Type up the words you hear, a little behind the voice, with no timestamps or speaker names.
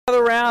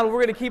around.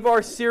 We're going to keep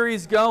our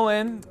series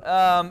going.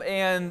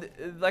 And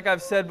like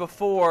I've said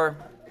before,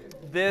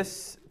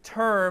 this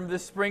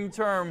spring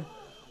term,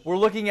 we're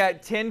looking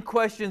at 10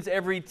 questions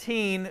every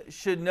teen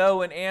should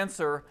know and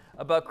answer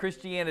about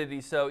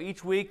Christianity. So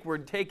each week we're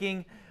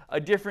taking a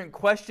different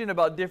question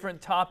about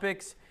different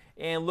topics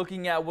and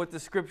looking at what the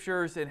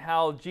scriptures and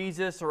how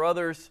Jesus or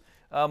others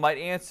might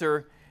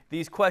answer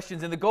these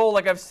questions. And the goal,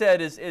 like I've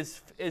said, is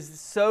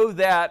so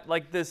that,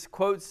 like this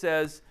quote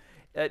says,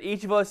 that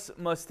each of us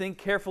must think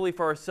carefully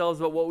for ourselves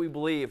about what we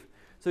believe.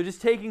 So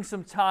just taking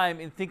some time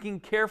and thinking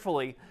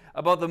carefully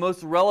about the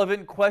most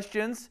relevant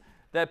questions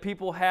that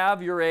people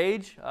have your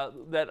age,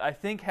 that I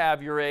think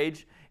have your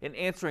age, and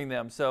answering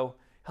them. So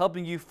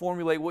helping you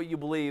formulate what you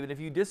believe. And if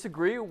you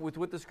disagree with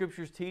what the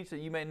scriptures teach,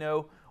 that you may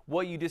know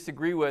what you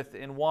disagree with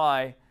and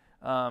why.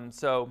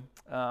 So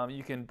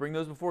you can bring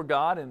those before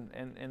God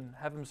and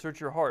have Him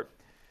search your heart.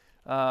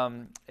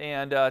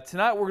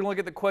 Tonight we're going to look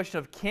at the question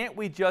of, can't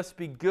we just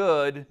be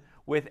good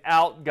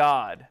without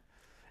God?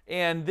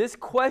 And this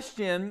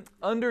question,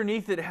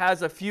 underneath it,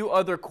 has a few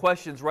other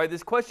questions, right?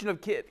 This question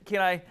of,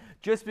 can I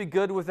just be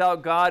good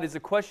without God, is a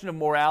question of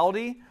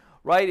morality,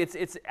 right?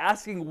 It's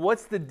asking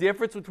what's the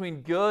difference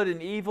between good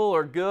and evil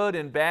or good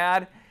and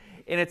bad.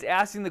 And it's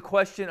asking the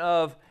question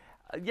of,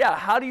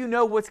 how do you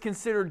know what's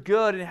considered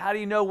good and how do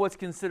you know what's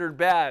considered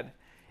bad?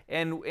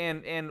 And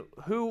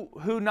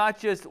who not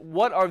just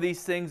what are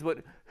these things, but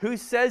who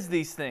says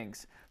these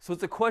things? So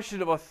it's a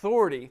question of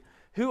authority.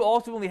 Who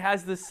ultimately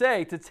has the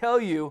say to tell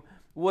you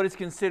what is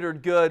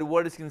considered good,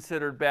 what is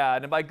considered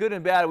bad? And by good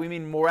and bad, we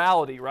mean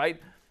morality,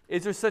 right?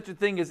 Is there such a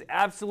thing as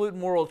absolute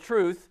moral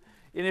truth?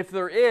 And if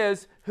there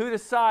is, who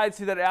decides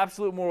who that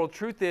absolute moral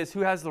truth is?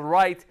 Who has the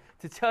right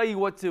to tell you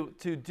what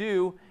to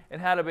do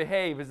and how to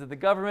behave? Is it the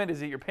government?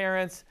 Is it your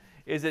parents?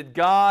 Is it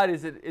God?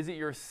 Is it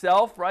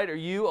yourself, right? Are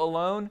you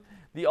alone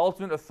the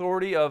ultimate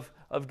authority of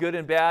good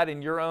and bad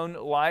in your own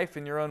life,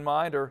 in your own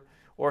mind,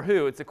 or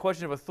who? It's a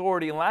question of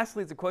authority. And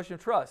lastly, it's a question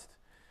of trust.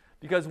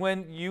 Because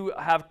when you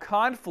have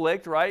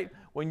conflict, right,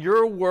 when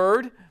your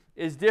word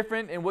is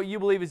different and what you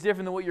believe is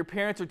different than what your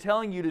parents are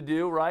telling you to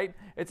do, right,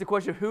 it's a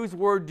question of whose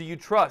word do you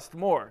trust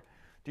more?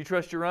 Do you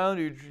trust your own,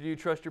 or do you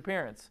trust your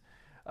parents?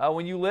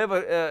 When you live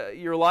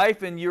your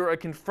life and you're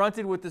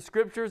confronted with the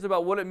scriptures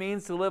about what it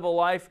means to live a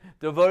life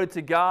devoted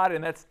to God,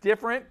 and that's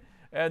different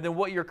than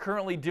what you're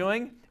currently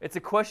doing, it's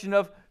a question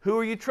of, who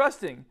are you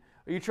trusting?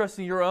 Are you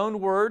trusting your own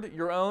word,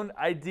 your own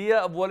idea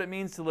of what it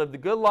means to live the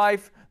good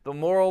life, the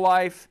moral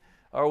life,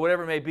 or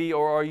whatever it may be,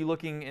 or are you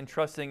looking and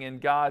trusting in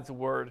God's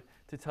word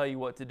to tell you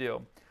what to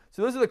do?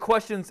 So those are the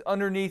questions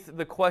underneath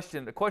the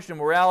question. A question of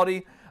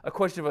morality, a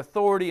question of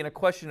authority, and a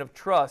question of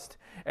trust.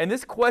 And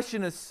this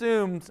question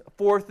assumes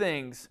four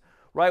things,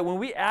 right? When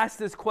we ask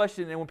this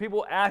question, and when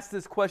people ask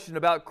this question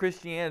about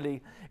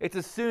Christianity, it's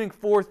assuming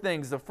four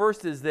things. The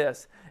first is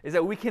this, is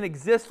that we can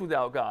exist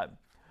without God.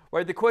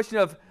 Right? The question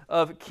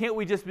of can't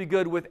we just be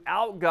good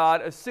without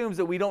God assumes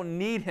that we don't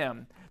need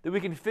Him, that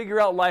we can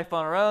figure out life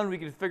on our own, we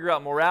can figure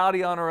out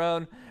morality on our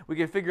own, we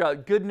can figure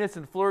out goodness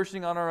and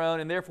flourishing on our own,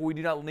 and therefore we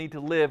do not need to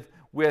live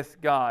with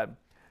God.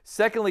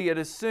 Secondly, it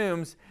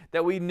assumes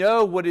that we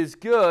know what is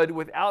good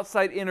with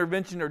outside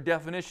intervention or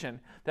definition,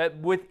 that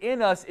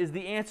within us is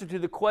the answer to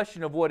the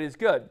question of what is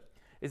good,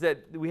 is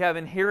that we have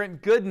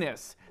inherent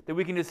goodness that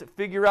we can just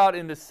figure out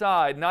and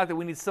decide, not that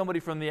we need somebody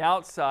from the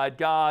outside,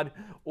 God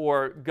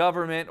or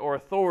government or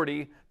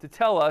authority, to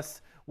tell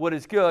us what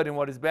is good and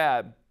what is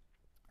bad.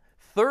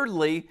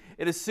 Thirdly,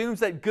 it assumes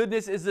that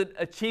goodness is an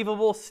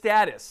achievable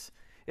status.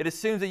 It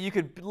assumes that you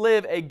could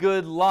live a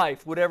good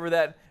life, whatever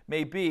that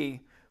may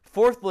be.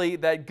 Fourthly,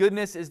 that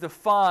goodness is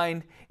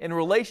defined in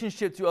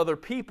relationship to other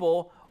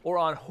people or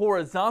on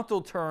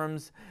horizontal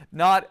terms,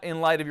 not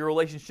in light of your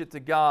relationship to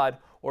God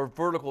or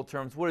vertical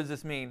terms. What does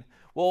this mean?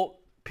 Well,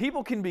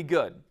 people can be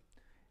good,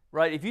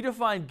 right? If you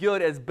define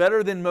good as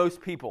better than most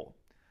people,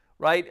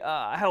 right?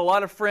 I had a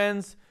lot of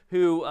friends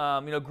who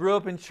grew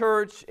up in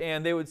church,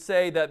 and they would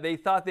say that they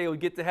thought they would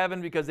get to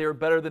heaven because they were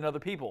better than other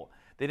people.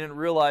 They didn't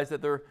realize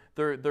that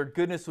their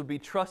goodness would be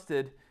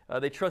trusted.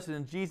 They trusted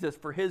in Jesus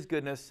for His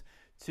goodness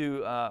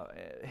to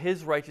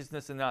His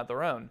righteousness and not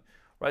their own.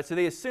 Right? So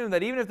they assume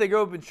that even if they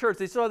grow up in church,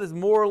 they still have this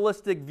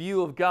moralistic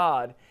view of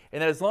God,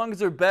 and that as long as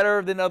they're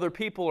better than other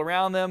people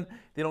around them,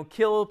 they don't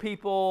kill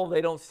people,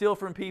 they don't steal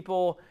from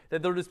people,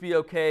 that they'll just be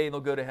okay and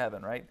they'll go to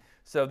heaven, right?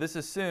 So this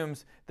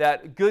assumes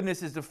that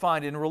goodness is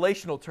defined in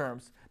relational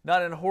terms,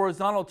 not in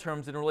horizontal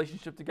terms in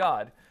relationship to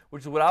God,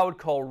 which is what I would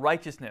call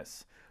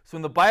righteousness. So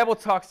when the Bible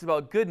talks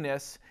about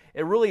goodness,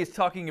 it really is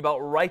talking about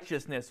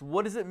righteousness.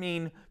 What does it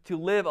mean to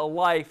live a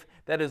life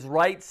that is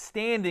right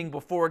standing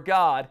before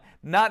God,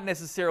 not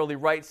necessarily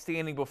right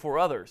standing before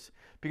others?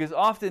 Because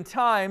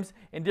oftentimes,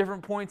 in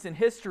different points in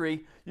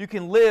history, you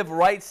can live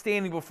right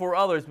standing before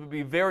others, but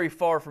be very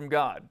far from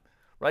God.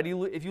 Right?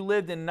 If you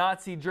lived in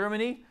Nazi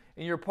Germany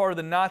and you're part of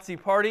the Nazi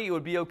party, it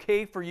would be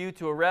okay for you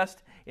to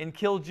arrest and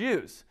kill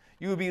Jews.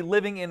 You would be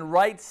living in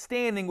right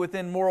standing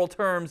within moral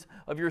terms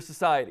of your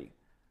society.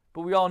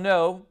 But we all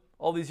know,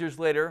 all these years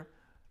later,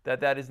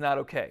 that is not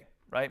okay,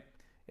 right?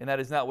 and that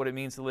is not what it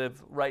means to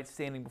live right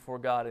standing before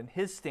God and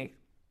His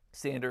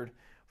standard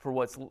for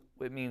what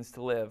it means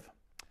to live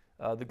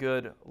the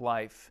good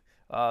life.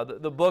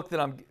 The book that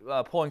I'm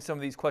pulling some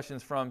of these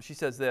questions from, she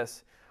says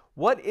this: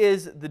 what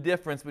is the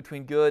difference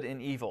between good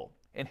and evil?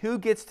 And who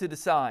gets to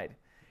decide?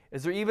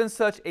 Is there even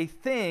such a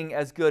thing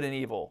as good and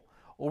evil?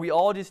 Or we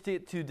all just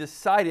get to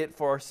decide it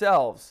for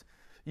ourselves?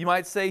 You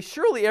might say,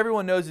 surely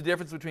everyone knows the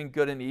difference between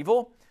good and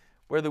evil,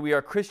 whether we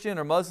are Christian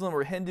or Muslim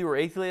or Hindu or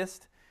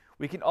atheist.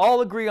 We can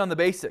all agree on the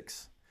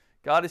basics.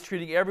 God is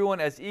treating everyone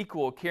as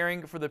equal,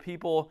 caring for the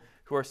people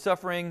who are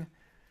suffering,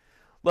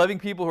 loving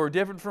people who are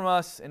different from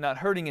us, and not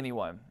hurting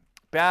anyone.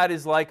 Bad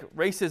is like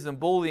racism,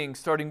 bullying,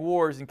 starting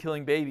wars, and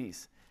killing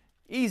babies.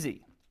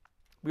 Easy.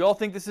 We all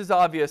think this is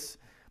obvious,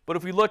 but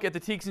if we look at the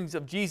teachings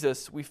of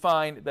Jesus, we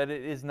find that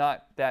it is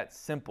not that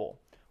simple,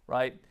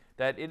 right?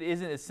 That it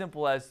isn't as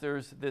simple as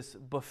there's this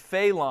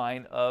buffet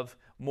line of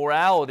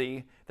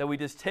morality that we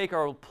just take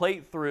our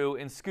plate through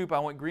and scoop. I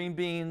want green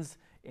beans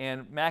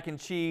and mac and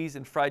cheese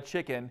and fried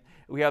chicken.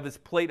 We have this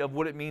plate of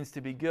what it means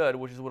to be good,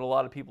 which is what a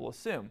lot of people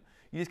assume.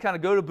 You just kind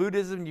of go to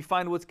Buddhism and you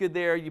find what's good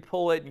there, you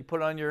pull it and you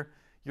put it on your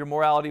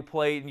morality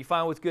plate, and you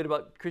find what's good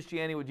about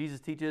Christianity, what Jesus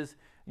teaches,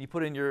 and you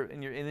put in your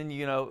and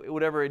then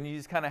whatever, and you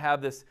just kind of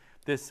have this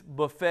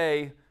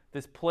buffet,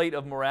 this plate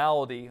of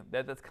morality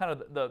that's kind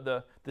of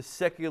the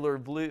secular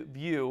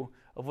view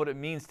of what it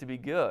means to be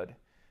good.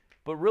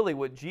 But really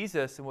what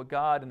Jesus and what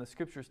God and the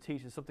Scriptures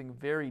teach is something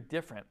very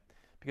different,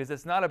 because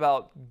it's not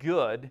about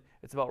good,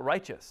 it's about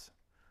righteous.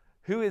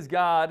 Who is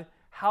God?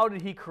 How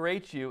did He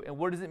create you? And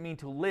what does it mean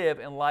to live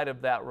in light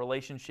of that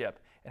relationship?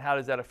 And how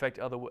does that affect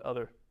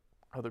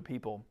other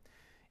people?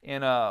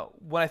 And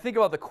when I think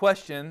about the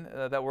question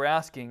that we're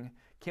asking,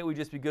 can't we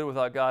just be good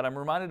without God? I'm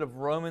reminded of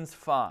Romans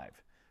 5.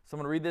 So I'm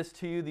going to read this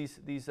to you,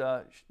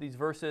 these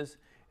verses,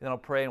 and then I'll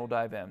pray and we'll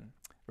dive in.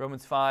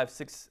 Romans 5,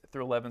 6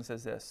 through 11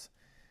 says this: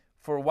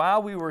 for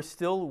while we were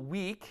still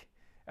weak,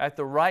 at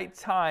the right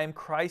time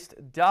Christ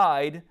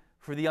died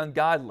for the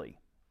ungodly.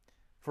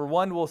 For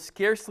one will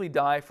scarcely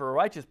die for a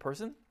righteous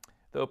person,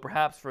 though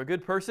perhaps for a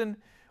good person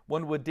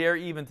one would dare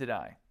even to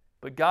die.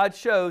 But God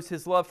shows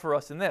His love for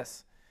us in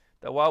this,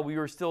 that while we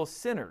were still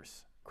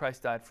sinners,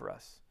 Christ died for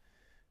us.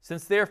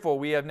 Since therefore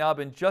we have now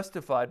been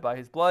justified by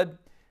His blood,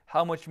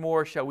 how much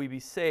more shall we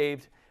be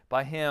saved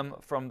by Him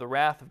from the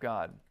wrath of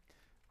God?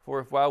 For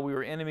if while we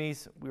were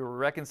enemies, we were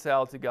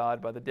reconciled to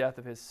God by the death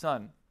of His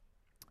Son,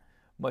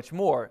 much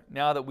more,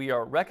 now that we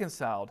are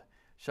reconciled,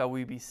 shall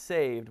we be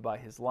saved by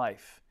His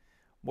life.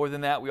 More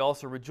than that, we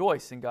also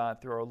rejoice in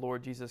God through our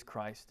Lord Jesus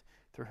Christ,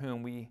 through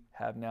whom we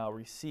have now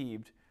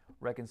received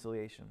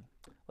reconciliation.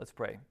 Let's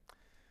pray.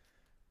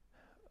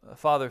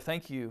 Father,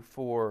 thank You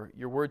for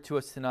Your word to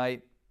us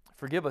tonight.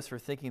 Forgive us for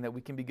thinking that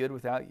we can be good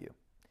without You,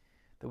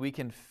 that we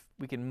can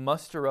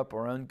muster up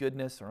our own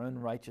goodness, our own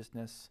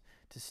righteousness,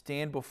 to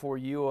stand before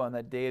You on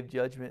that day of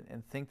judgment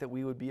and think that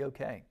we would be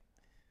okay.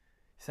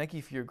 Thank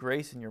You for Your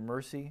grace and Your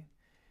mercy.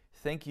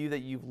 Thank You that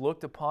You've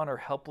looked upon our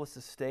helpless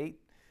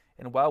estate,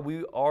 and while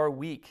we are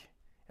weak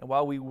and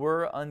while we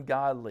were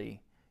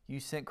ungodly, You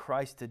sent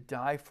Christ to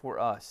die for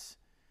us,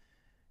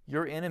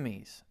 Your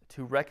enemies,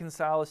 to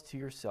reconcile us to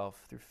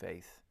Yourself through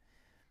faith.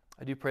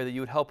 I do pray that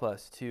You would help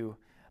us to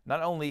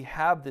not only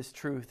have this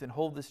truth and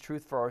hold this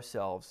truth for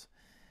ourselves,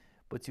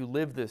 but to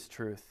live this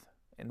truth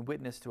and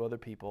witness to other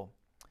people.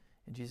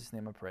 In Jesus'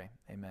 name I pray,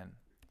 amen.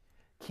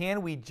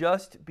 Can we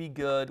just be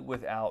good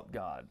without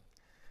God?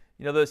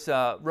 You know, this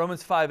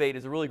Romans 5:8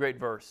 is a really great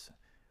verse.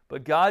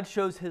 But God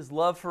shows His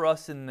love for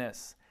us in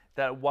this,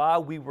 that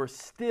while we were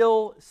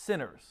still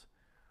sinners,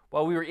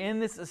 while we were in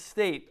this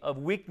estate of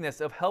weakness,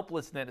 of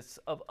helplessness,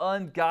 of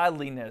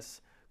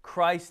ungodliness,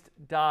 Christ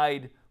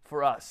died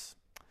for us.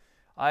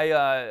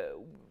 I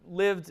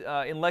lived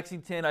in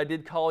Lexington. I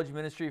did college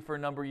ministry for a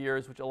number of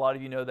years, which a lot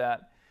of you know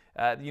that,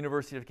 at the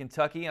University of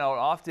Kentucky. And I would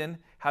often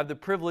have the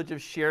privilege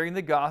of sharing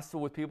the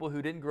gospel with people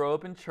who didn't grow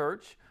up in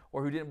church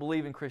or who didn't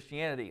believe in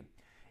Christianity.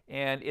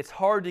 And it's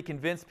hard to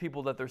convince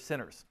people that they're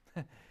sinners.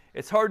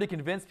 It's hard to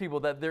convince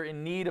people that they're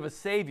in need of a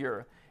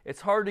Savior.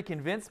 It's hard to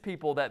convince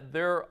people that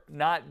they're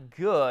not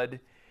good,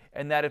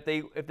 and that if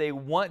they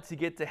want to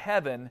get to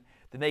heaven,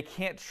 then they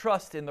can't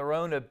trust in their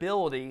own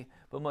ability,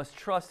 but must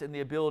trust in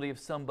the ability of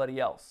somebody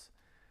else.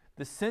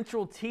 The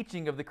central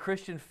teaching of the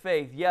Christian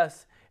faith,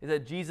 yes, is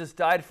that Jesus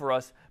died for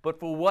us, but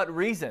for what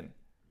reason?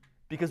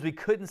 Because we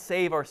couldn't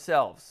save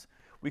ourselves.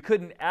 We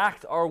couldn't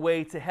act our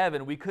way to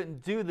heaven. We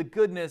couldn't do the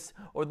goodness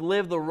or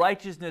live the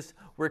righteousness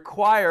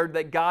required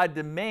that God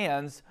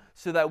demands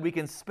so that we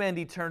can spend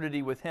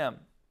eternity with Him.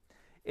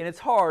 And it's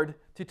hard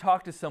to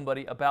talk to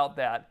somebody about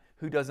that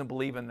who doesn't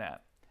believe in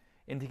that,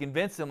 and to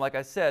convince them, like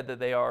I said, that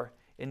they are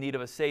in need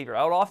of a Savior.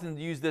 I would often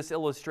use this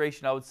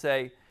illustration. I would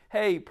say,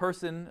 hey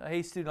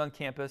student on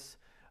campus,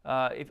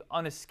 if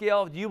on a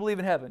scale, do you believe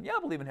in heaven? Yeah,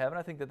 I believe in heaven.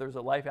 I think that there's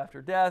a life after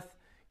death,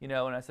 and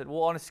I said,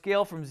 well, on a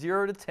scale from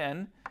 0 to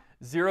 10,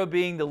 0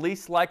 being the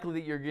least likely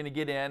that you're going to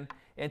get in,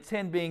 and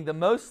 10 being the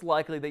most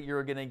likely that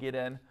you're going to get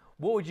in,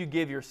 what would you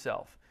give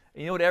yourself?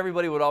 And you know what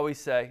everybody would always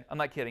say? I'm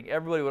not kidding.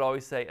 Everybody would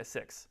always say a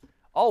 6.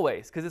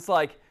 Always. Because it's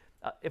like,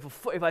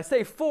 If I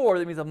say 4,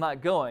 that means I'm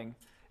not going.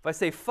 If I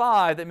say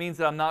 5, that means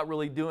that I'm not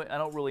really doing. I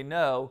don't really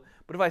know.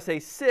 But if I say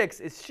 6,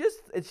 it's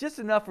just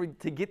enough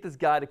to get this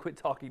guy to quit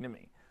talking to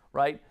me,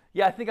 right?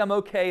 Yeah, I think I'm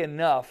okay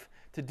enough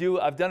to do.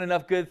 I've done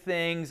enough good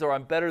things, or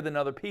I'm better than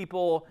other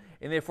people,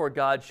 and therefore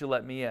God should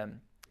let me in.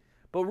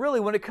 But really,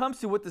 when it comes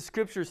to what the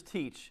Scriptures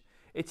teach,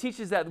 it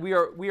teaches that we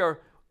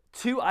are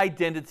two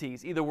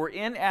identities. Either we're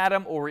in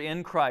Adam or we're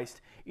in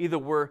Christ. Either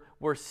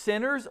we're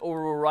sinners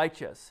or we're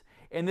righteous.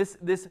 And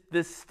this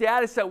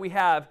status that we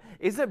have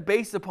isn't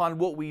based upon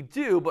what we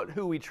do, but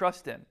who we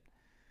trust in.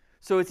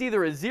 So it's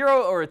either a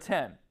 0 or a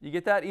 10. You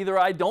get that? Either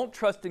I don't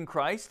trust in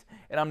Christ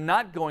and I'm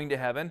not going to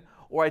heaven,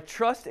 or I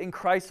trust in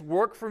Christ's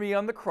work for me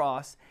on the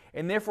cross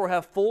and therefore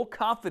have full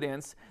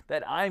confidence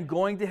that I'm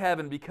going to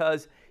heaven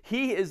because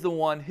He is the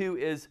one who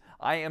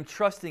I am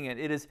trusting in.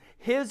 It is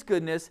His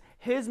goodness,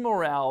 His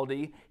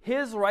morality,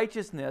 His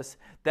righteousness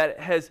that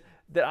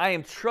I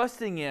am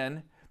trusting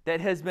in, that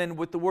has been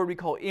what the word we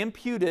call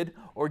imputed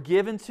or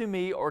given to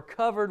me or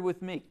covered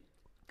with me,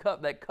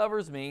 that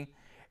covers me,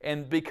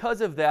 and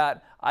because of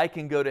that, I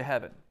can go to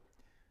heaven.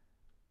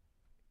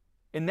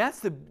 And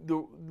that's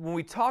when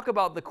we talk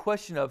about the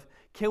question of,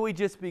 can we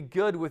just be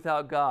good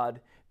without God?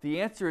 The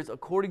answer is,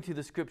 according to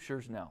the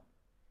Scriptures, no.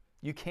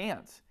 You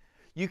can't.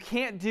 You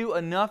can't do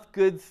enough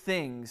good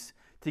things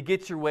to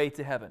get your way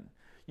to heaven.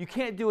 You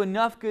can't do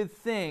enough good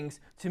things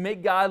to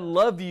make God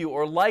love you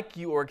or like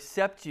you or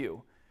accept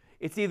you.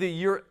 It's either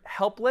you're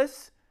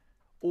helpless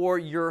or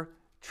you're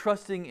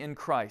trusting in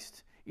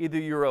Christ. Either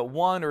you're a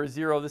 1 or a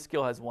 0. This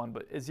scale has 1,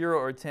 but a 0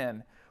 or a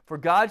 10. For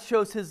God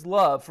shows His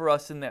love for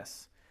us in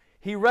this.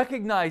 He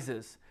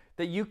recognizes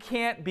that you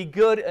can't be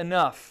good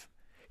enough.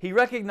 He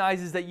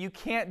recognizes that you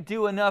can't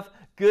do enough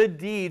good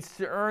deeds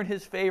to earn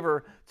His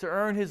favor, to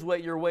earn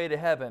your way to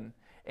heaven.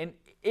 And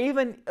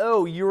even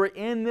though you were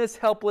in this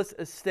helpless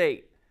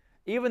estate,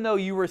 even though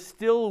you were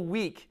still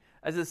weak,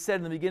 as it said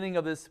in the beginning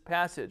of this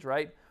passage,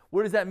 right?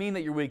 What does that mean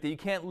that you're weak? That you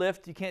can't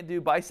lift, you can't do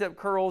bicep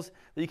curls,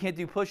 that you can't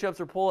do push-ups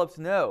or pull-ups?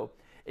 No.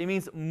 It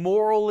means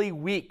morally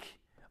weak,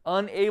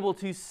 unable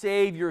to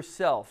save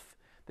yourself,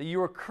 that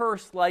you are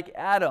cursed like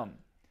Adam,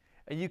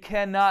 and you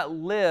cannot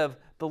live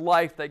the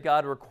life that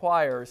God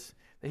requires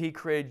that He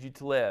created you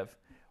to live.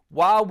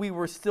 While we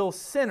were still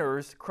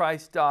sinners,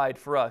 Christ died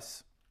for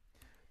us.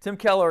 Tim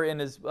Keller, in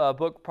his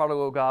book,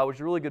 Prodigal God, which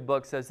is a really good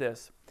book, says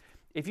this: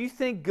 if you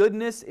think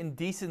goodness and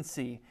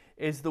decency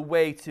is the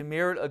way to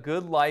merit a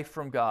good life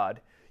from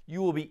God,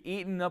 you will be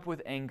eaten up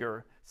with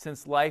anger,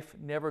 since life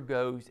never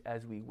goes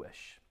as we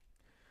wish.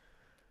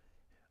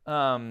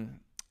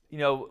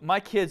 My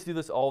kids do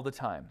this all the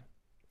time.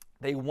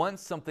 They want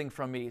something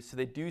from me, so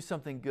they do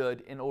something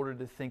good in order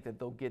to think that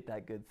they'll get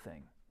that good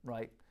thing,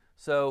 right?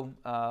 So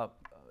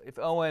if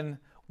Owen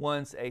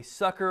wants a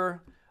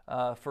sucker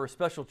for a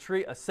special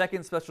treat, a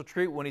second special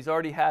treat when he's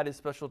already had his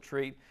special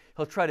treat,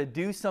 he'll try to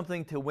do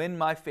something to win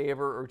my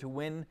favor or to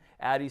win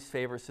Addie's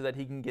favor so that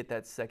he can get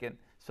that second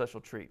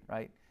special treat,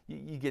 right?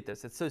 You get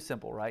this. It's so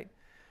simple, right?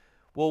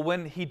 Well,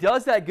 when he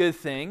does that good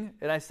thing,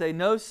 and I say,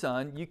 no,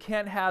 son, you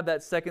can't have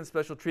that second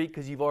special treat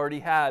because you've already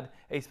had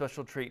a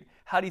special treat,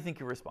 how do you think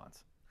he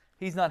responds?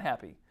 He's not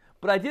happy.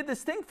 But I did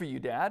this thing for you,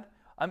 Dad.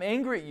 I'm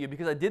angry at you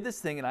because I did this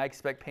thing and I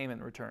expect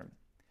payment in return.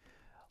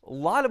 A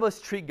lot of us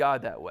treat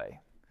God that way.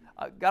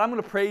 God, I'm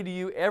going to pray to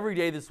you every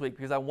day this week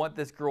because I want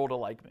this girl to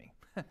like me.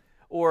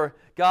 Or,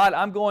 God,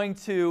 I'm going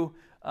to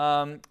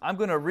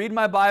read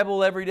my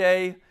Bible every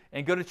day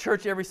and go to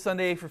church every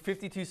Sunday for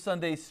 52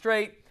 Sundays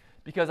straight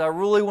because I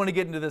really want to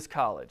get into this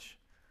college.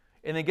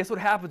 And then guess what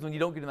happens when you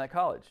don't get in that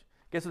college?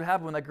 Guess what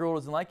happens when that girl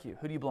doesn't like you?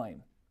 Who do you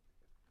blame?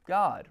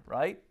 God,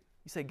 right?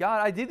 You say,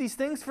 God, I did these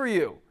things for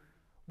you.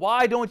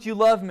 Why don't you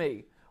love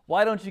me?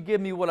 Why don't you give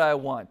me what I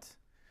want?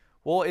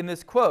 Well, in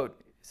this quote,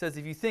 it says,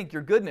 if you think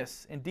your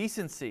goodness and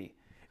decency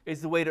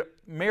is the way to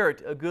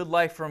merit a good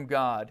life from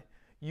God,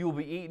 you will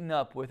be eaten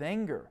up with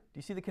anger. Do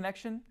you see the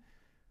connection?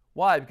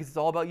 Why? Because it's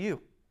all about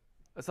you.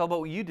 It's all about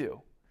what you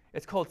do.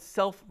 It's called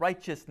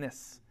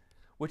self-righteousness,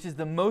 which is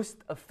the most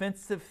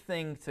offensive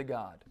thing to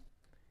God.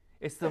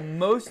 It's the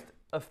most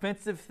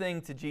offensive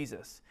thing to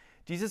Jesus.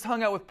 Jesus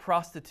hung out with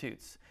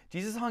prostitutes.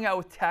 Jesus hung out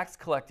with tax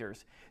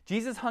collectors.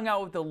 Jesus hung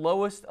out with the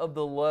lowest of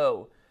the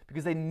low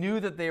because they knew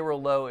that they were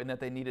low and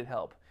that they needed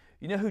help.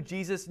 You know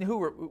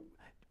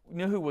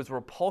who was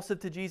repulsive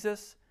to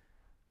Jesus?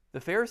 The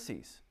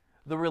Pharisees.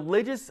 The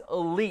religious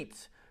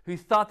elite who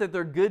thought that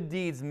their good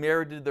deeds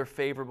merited their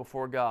favor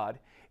before God.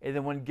 And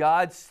then when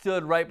God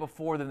stood right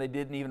before them, they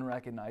didn't even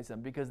recognize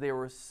Him because they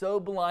were so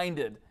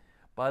blinded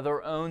by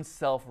their own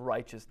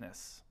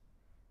self-righteousness.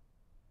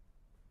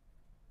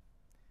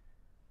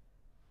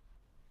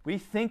 We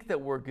think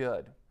that we're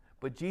good,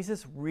 but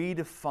Jesus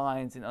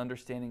redefines an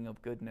understanding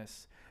of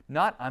goodness.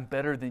 Not, I'm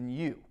better than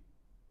you,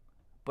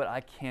 but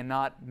I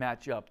cannot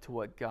match up to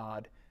what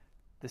God,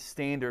 the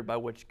standard by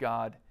which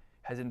God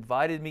has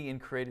invited me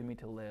and created me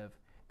to live.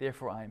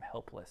 Therefore, I am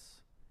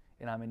helpless,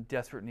 and I'm in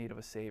desperate need of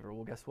a Savior.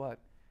 Well, guess what?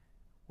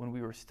 When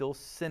we were still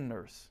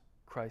sinners,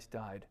 Christ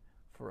died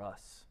for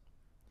us.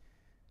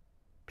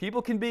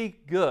 People can be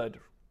good,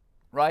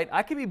 right?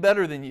 I can be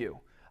better than you.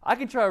 I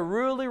can try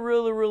really,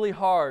 really, really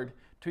hard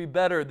to be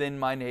better than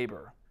my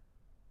neighbor.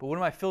 But what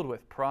am I filled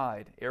with?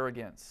 Pride,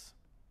 arrogance.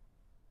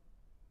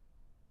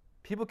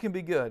 People can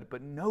be good,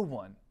 but no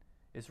one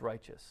is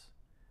righteous.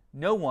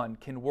 No one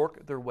can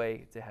work their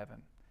way to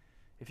heaven.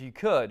 If you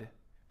could,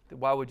 then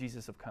why would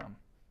Jesus have come?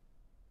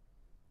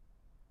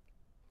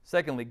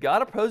 Secondly,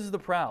 God opposes the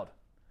proud.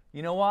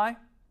 You know why?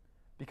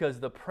 Because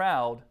the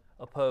proud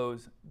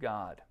oppose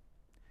God.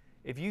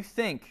 If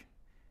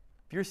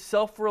you're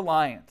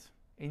self-reliant,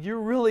 and you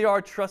really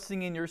are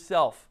trusting in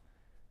yourself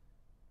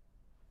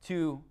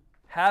to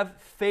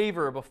have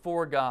favor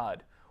before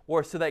God,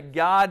 or so that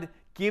God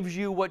gives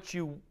you what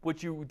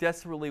you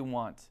desperately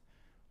want,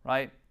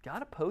 right?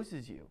 God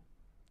opposes you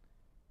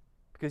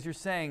because you're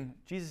saying,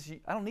 Jesus,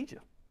 I don't need you.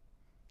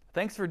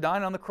 Thanks for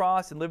dying on the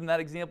cross and living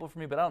that example for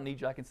me, but I don't need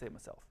you. I can save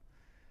myself.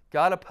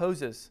 God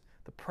opposes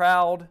the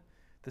proud,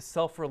 the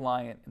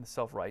self-reliant, and the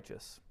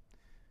self-righteous.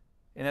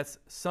 And that's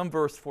some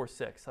verse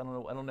 4:6. I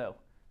don't know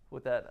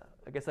what that.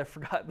 I guess I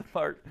forgot the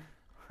part.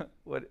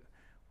 what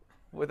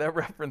that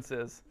reference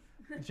is.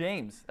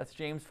 James. That's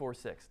James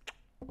 4:6.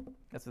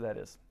 That's what that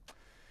is.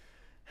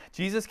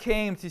 Jesus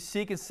came to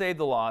seek and save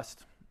the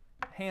lost.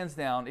 Hands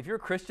down. If you're a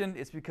Christian,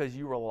 it's because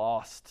you were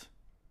lost.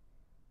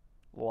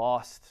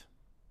 Lost.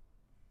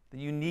 That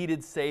you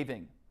needed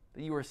saving.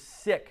 That you were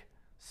sick,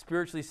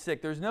 spiritually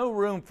sick. There's no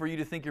room for you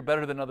to think you're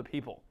better than other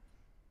people.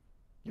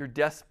 You're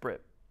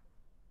desperate.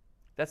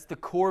 That's the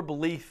core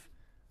belief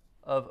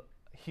of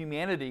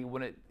humanity,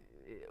 one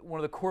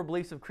of the core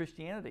beliefs of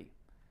Christianity.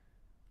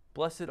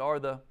 Blessed are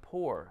the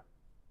poor.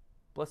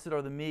 Blessed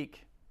are the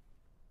meek.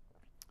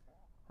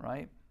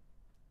 Right?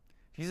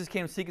 Jesus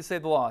came to seek and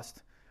save the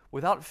lost.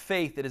 Without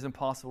faith, it is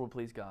impossible to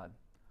please God.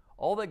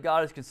 All that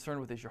God is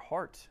concerned with is your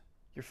heart,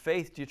 your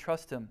faith. Do you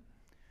trust Him?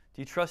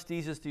 Do you trust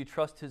Jesus? Do you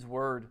trust His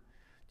Word?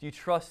 Do you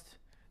trust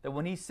that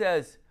when He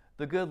says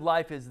the good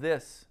life is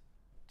this,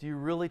 do you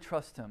really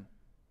trust Him?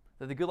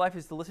 That the good life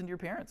is to listen to your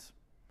parents.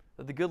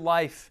 That the good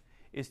life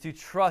is to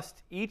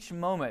trust each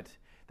moment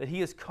that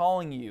He is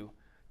calling you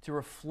to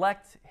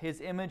reflect His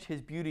image,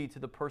 His beauty to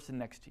the person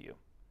next to you.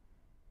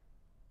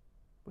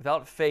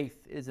 Without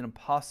faith, it is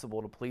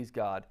impossible to please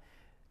God.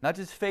 Not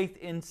just faith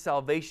in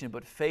salvation,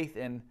 but faith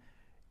in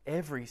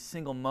every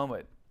single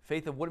moment.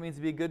 Faith of what it means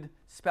to be a good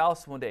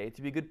spouse one day,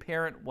 to be a good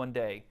parent one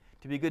day,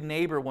 to be a good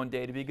neighbor one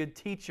day, to be a good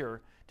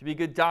teacher, to be a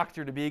good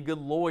doctor, to be a good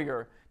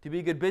lawyer, to be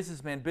a good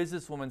businessman,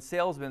 businesswoman,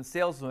 salesman,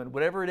 saleswoman,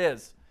 whatever it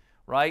is,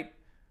 right?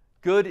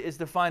 Good is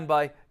defined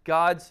by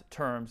God's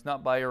terms,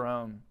 not by your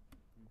own.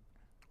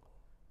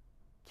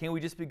 Can't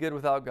we just be good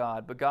without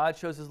God? But God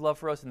shows His love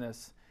for us in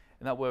this,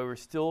 and that while we're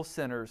still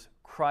sinners,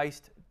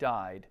 Christ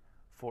died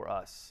for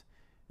us.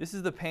 This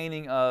is the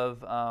painting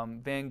of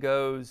Van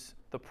Gogh's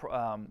The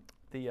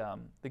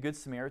Good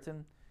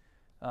Samaritan.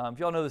 If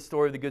y'all know the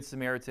story of the Good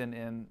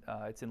Samaritan,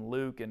 it's in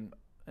Luke, and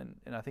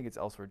I think it's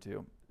elsewhere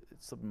too.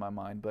 It's slipping my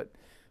mind, but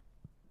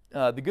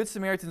the Good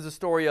Samaritan is a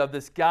story of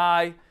this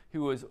guy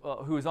who was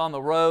on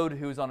the road,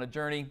 who was on a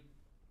journey,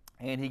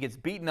 and he gets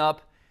beaten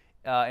up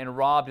and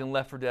robbed and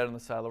left for dead on the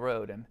side of the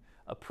road. And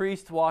a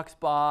priest walks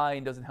by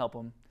and doesn't help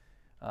him.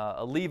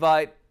 A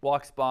Levite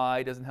walks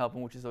by, doesn't help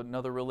him, which is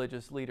another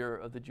religious leader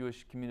of the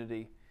Jewish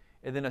community.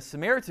 And then a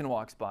Samaritan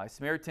walks by.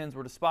 Samaritans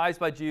were despised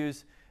by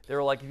Jews. They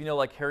were like, if you know,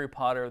 like Harry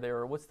Potter, they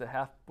were, what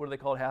are they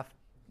called?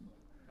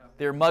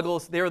 They're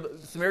muggles.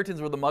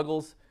 Samaritans were the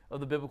muggles of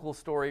the biblical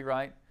story,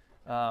 right?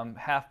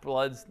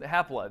 Half-bloods. Yes.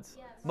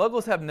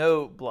 Muggles have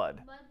no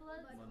blood.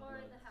 Mudbloods or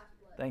the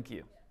half-blood. Thank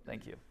you.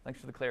 Thanks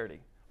for the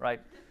clarity,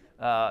 right?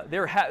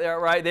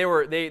 They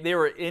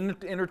were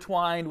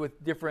intertwined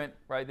with different,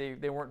 right?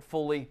 They weren't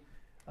fully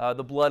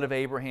the blood of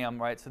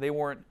Abraham, right? So they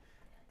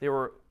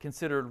were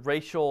considered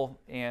racial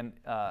and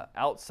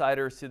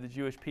outsiders to the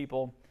Jewish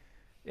people.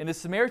 And the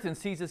Samaritan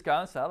sees this guy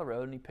on the side of the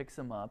road, and he picks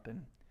him up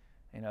and,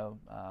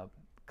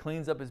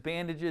 cleans up his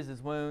bandages,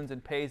 his wounds,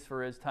 and pays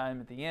for his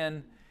time at the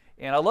inn.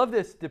 And I love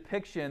this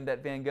depiction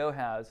that Van Gogh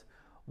has.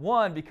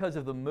 One, because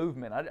of the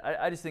movement.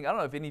 I just think, I don't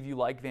know if any of you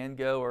like Van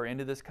Gogh or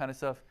into this kind of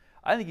stuff.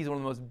 I think he's one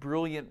of the most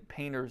brilliant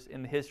painters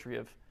in the history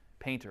of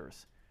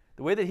painters.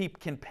 The way that he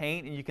can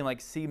paint, and you can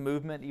see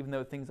movement even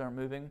though things aren't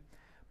moving.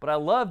 But I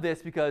love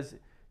this because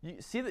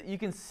you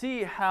can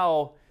see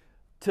how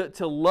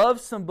to love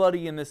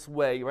somebody in this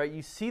way, right?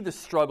 You see the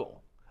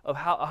struggle of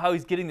how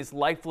he's getting this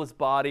lifeless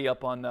body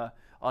up on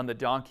the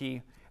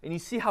donkey, and you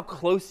see how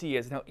close he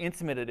is and how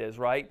intimate it is,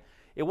 right?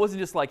 It wasn't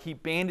just like he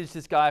bandaged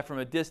this guy from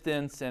a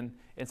distance and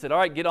said, all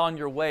right, get on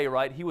your way,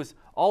 right? He was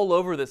all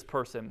over this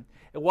person.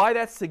 And why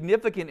that's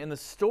significant in the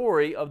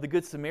story of the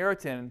Good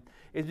Samaritan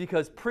is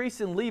because priests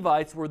and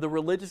Levites were the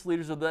religious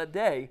leaders of that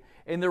day,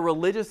 and their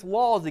religious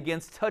laws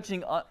against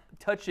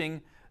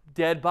touching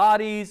dead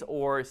bodies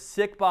or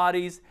sick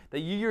bodies,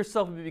 that you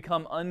yourself would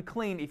become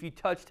unclean if you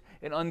touched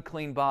an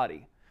unclean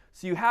body.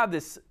 So you have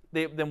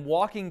them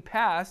walking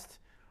past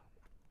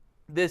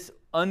this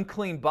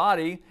unclean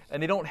body,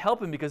 and they don't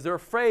help him because they're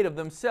afraid of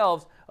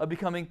themselves of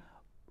becoming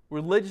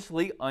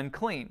religiously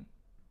unclean,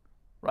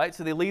 right?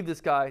 So they leave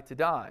this guy to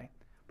die.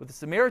 But the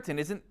Samaritan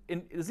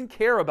doesn't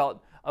care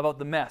about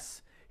the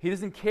mess. He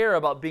doesn't care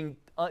about being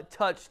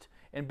touched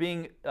and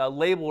being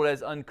labeled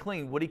as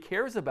unclean. What he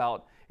cares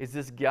about is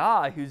this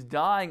guy who's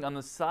dying on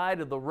the side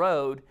of the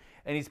road,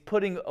 and he's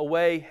putting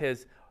away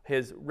his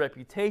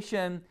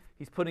reputation.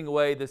 He's putting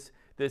away this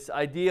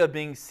idea of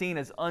being seen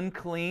as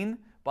unclean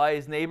by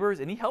his neighbors,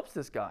 and he helps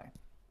this guy.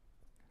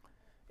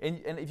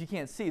 And if you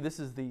can't see, this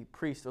is the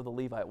priest or the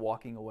Levite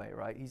walking away,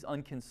 right? He's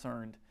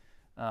unconcerned.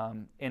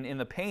 And in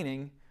the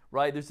painting,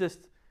 right, he's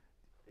just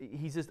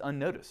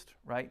unnoticed,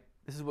 right?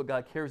 This is what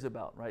God cares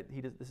about, right?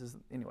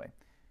 Anyway,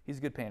 he's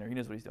a good painter. He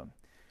knows what he's doing.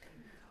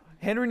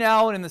 Henry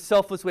Nouwen, in The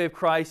Selfless Way of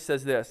Christ,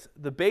 says this: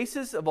 the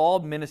basis of all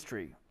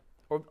ministry,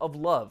 or of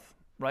love,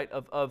 right,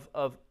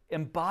 of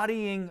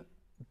embodying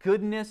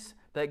goodness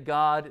that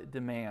God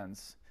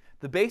demands.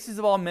 The basis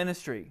of all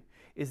ministry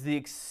is the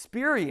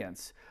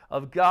experience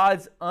of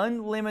God's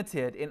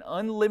unlimited and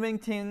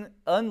unlimiting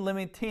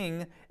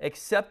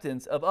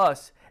acceptance of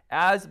us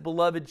as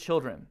beloved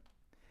children.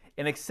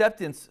 An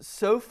acceptance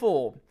so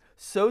full,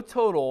 so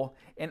total,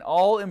 and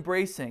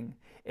all-embracing,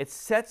 it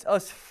sets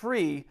us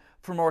free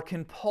from our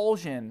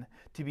compulsion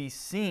to be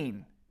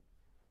seen,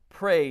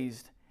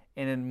 praised,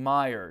 and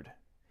admired,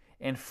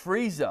 and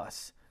frees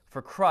us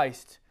for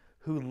Christ,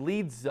 who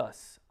leads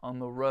us on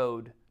the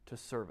road to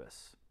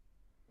service.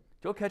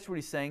 Do you catch what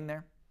he's saying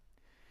there?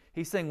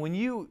 He's saying when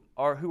you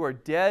who are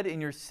dead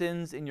in your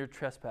sins and your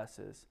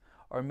trespasses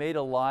are made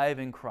alive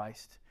in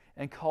Christ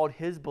and called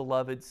his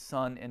beloved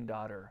son and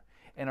daughter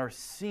and are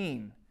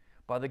seen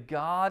by the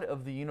God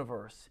of the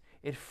universe,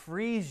 it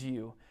frees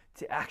you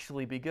to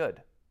actually be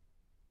good.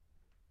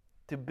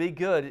 To be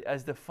good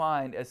as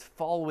defined as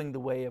following the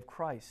way of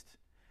Christ,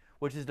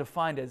 which is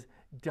defined as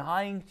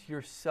dying to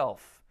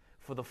yourself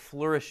for the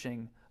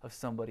flourishing of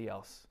somebody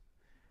else.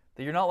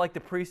 That you're not like the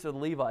priest or the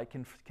Levite,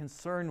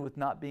 concerned with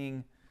not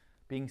being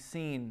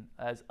seen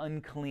as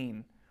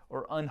unclean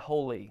or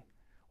unholy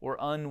or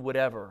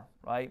unwhatever,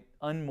 right?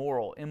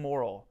 Unmoral,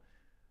 immoral.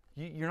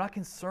 You're not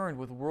concerned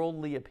with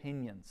worldly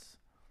opinions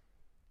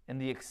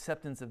and the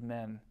acceptance of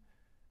men,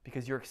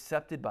 because you're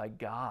accepted by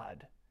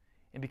God.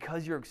 And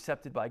because you're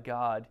accepted by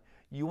God,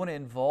 you want to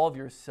involve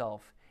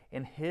yourself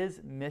in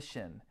his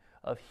mission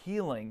of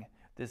healing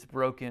this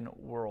broken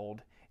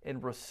world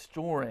and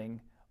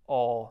restoring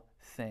all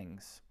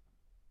things.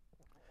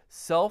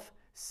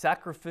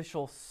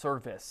 Self-sacrificial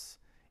service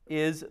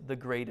is the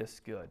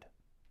greatest good.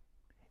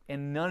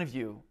 And none of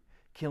you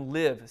can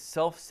live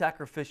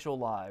self-sacrificial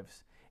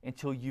lives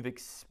until you've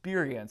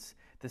experienced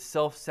the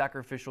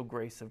self-sacrificial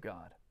grace of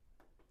God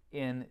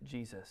in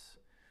Jesus.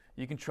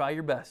 You can try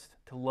your best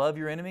to love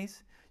your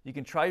enemies. You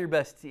can try your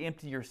best to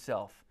empty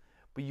yourself,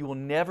 but you will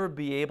never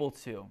be able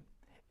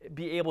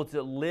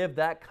to live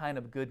that kind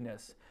of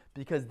goodness,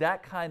 because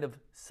that kind of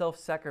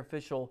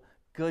self-sacrificial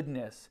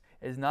goodness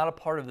is not a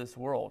part of this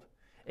world.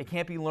 It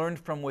can't be learned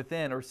from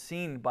within or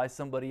seen by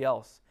somebody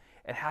else.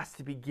 It has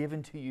to be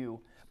given to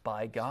you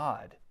by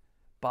God,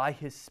 by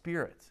his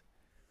Spirit,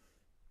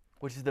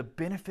 which is the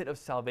benefit of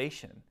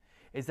salvation,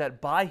 is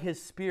that by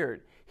his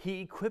Spirit,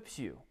 he equips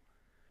you,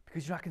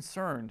 because you're not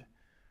concerned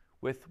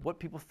with what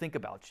people think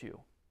about you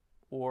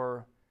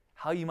or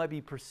how you might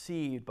be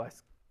perceived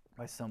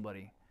by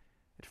somebody.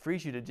 It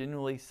frees you to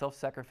genuinely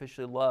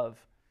self-sacrificially love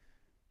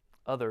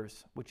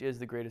others, which is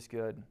the greatest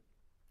good.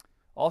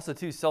 Also,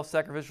 too,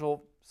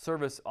 self-sacrificial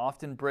service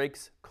often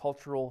breaks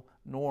cultural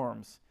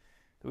norms.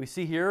 That we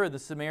see here, the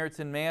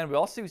Samaritan man. We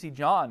also see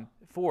John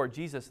 4,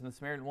 Jesus and the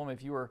Samaritan woman.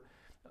 If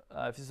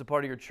this is a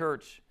part of your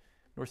church,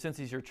 North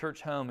Cincy's your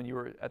church home, and you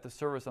were at the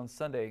service on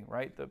Sunday,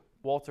 right?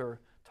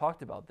 Walter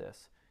talked about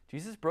this.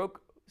 Jesus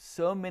broke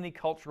so many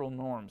cultural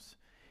norms.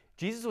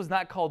 Jesus was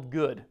not called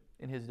good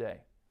in his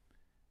day.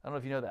 I don't know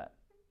if you know that,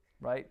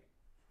 right?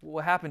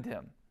 What happened to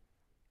him?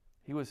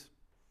 He was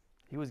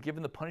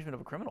given the punishment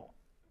of a criminal,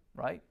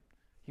 right?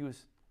 He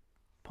was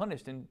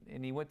punished and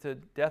he went to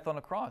death on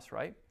a cross,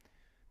 right?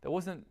 That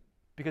wasn't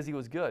because he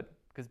was good,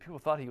 because people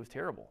thought he was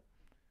terrible.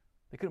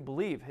 They couldn't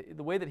believe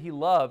the way that he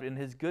loved and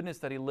his goodness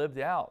that he lived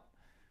out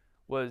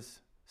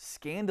was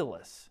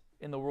scandalous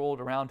in the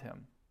world around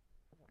him.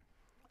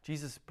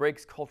 Jesus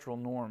breaks cultural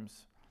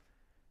norms,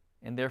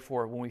 and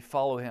therefore when we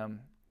follow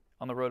him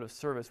on the road of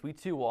service, we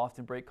too will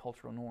often break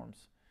cultural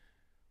norms.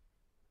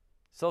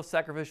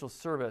 Self-sacrificial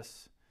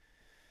service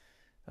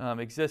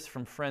exists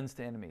from friends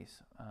to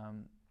enemies.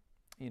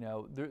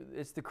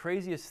 It's the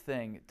craziest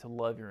thing to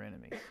love your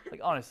enemies. Like,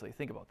 honestly,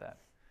 think about that.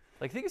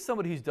 Like, think of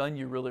somebody who's done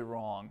you really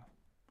wrong,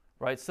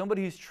 right?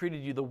 Somebody who's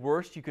treated you the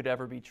worst you could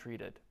ever be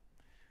treated.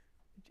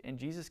 And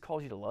Jesus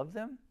calls you to love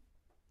them?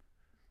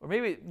 Or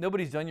maybe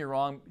nobody's done you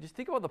wrong. Just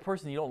think about the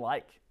person you don't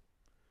like.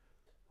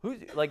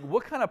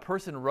 What kind of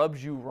person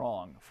rubs you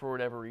wrong for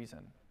whatever reason?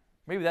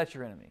 Maybe that's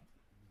your enemy.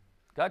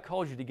 God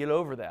calls you to get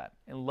over that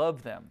and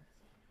love them.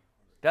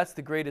 That's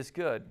the greatest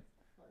good.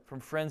 From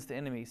friends to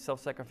enemies,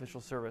 self-sacrificial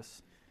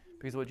service,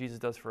 because of what Jesus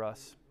does for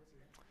us.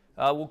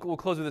 We'll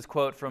close with this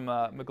quote from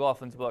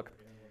McLaughlin's book.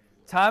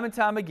 Time and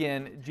time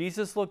again,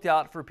 Jesus looked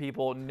out for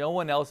people no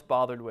one else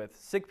bothered with.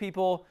 Sick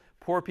people,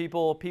 poor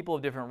people, people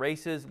of different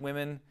races,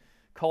 women,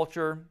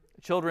 culture,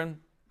 children,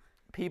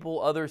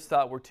 people others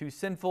thought were too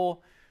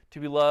sinful to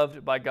be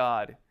loved by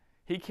God.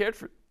 He cared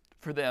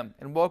for them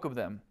and welcomed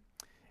them,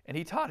 and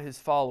he taught his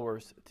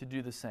followers to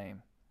do the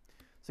same.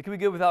 So can we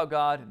be good without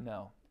God?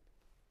 No.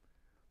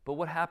 But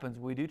what happens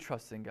when we do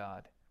trust in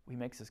God? He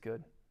makes us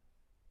good.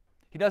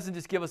 He doesn't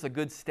just give us a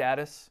good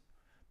status,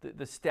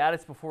 the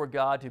status before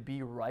God to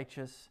be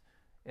righteous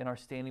in our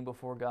standing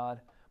before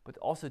God, but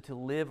also to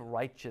live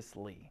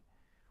righteously,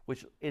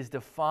 which is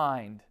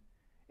defined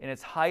in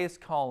its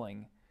highest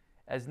calling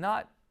as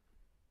not,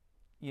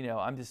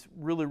 I'm just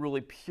really,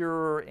 really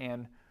pure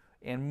and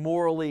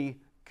morally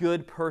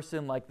good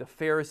person like the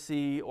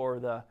Pharisee or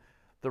the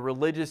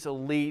religious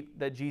elite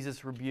that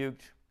Jesus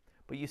rebuked,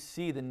 but you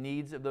see the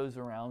needs of those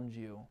around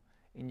you,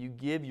 and you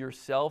give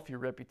yourself, your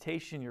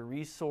reputation, your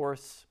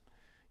resource,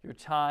 your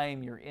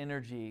time, your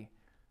energy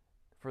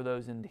for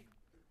those in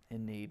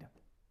need.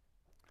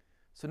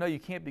 So no, you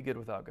can't be good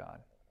without God.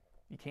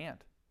 You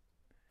can't.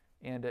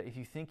 And if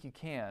you think you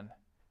can,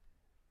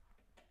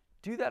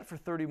 do that for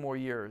 30 more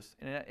years.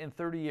 And in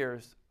 30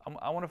 years,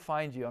 I want to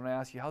find you. I'm going to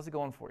ask you, how's it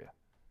going for you?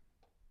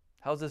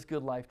 How's this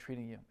good life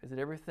treating you? Is it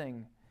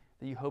everything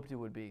that you hoped it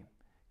would be?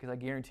 Because I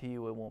guarantee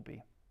you it won't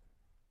be.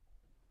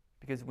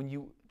 Because when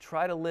you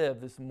try to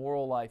live this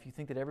moral life, you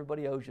think that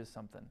everybody owes you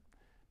something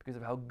because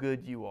of how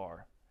good you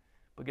are.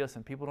 But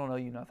listen, people don't owe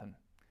you nothing,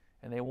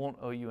 and they won't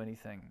owe you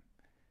anything.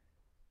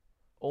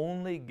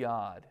 Only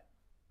God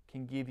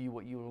can give you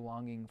what you are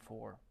longing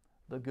for,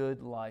 the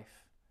good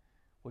life,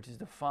 which is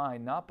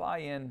defined not by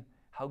in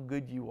how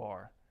good you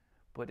are,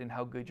 but in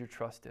how good your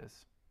trust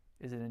is.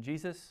 Is it in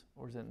Jesus,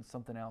 or is it in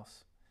something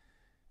else?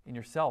 In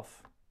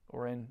yourself,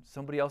 or in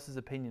somebody else's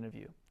opinion of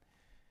you?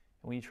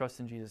 And when you trust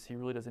in Jesus, He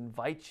really does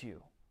invite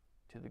you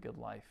to the good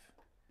life,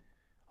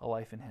 a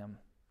life in Him.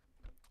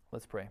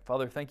 Let's pray.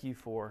 Father, thank you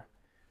for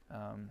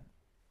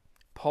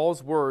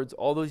Paul's words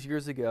all those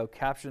years ago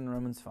captured in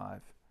Romans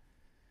 5.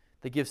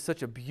 They give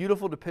such a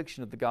beautiful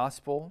depiction of the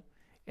gospel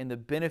and the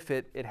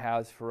benefit it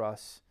has for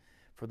us,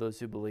 for those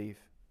who believe.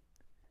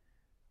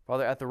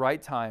 Father, at the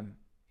right time,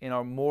 in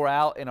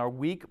our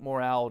weak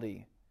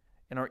morality,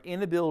 in our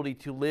inability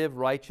to live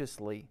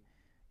righteously,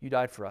 you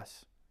died for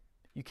us.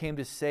 You came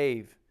to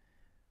save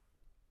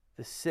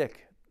the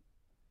sick.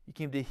 You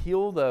came to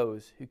heal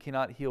those who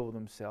cannot heal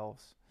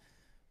themselves.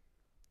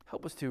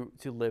 Help us to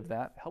live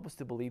that. Help us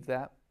to believe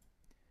that.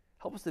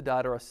 Help us to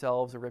die to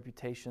ourselves, our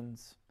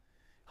reputations.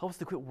 Help us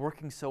to quit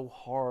working so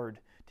hard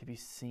to be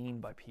seen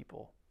by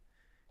people.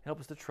 Help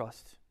us to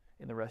trust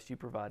in the rest you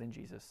provide in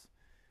Jesus.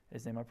 In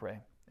His name I pray.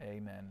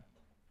 Amen.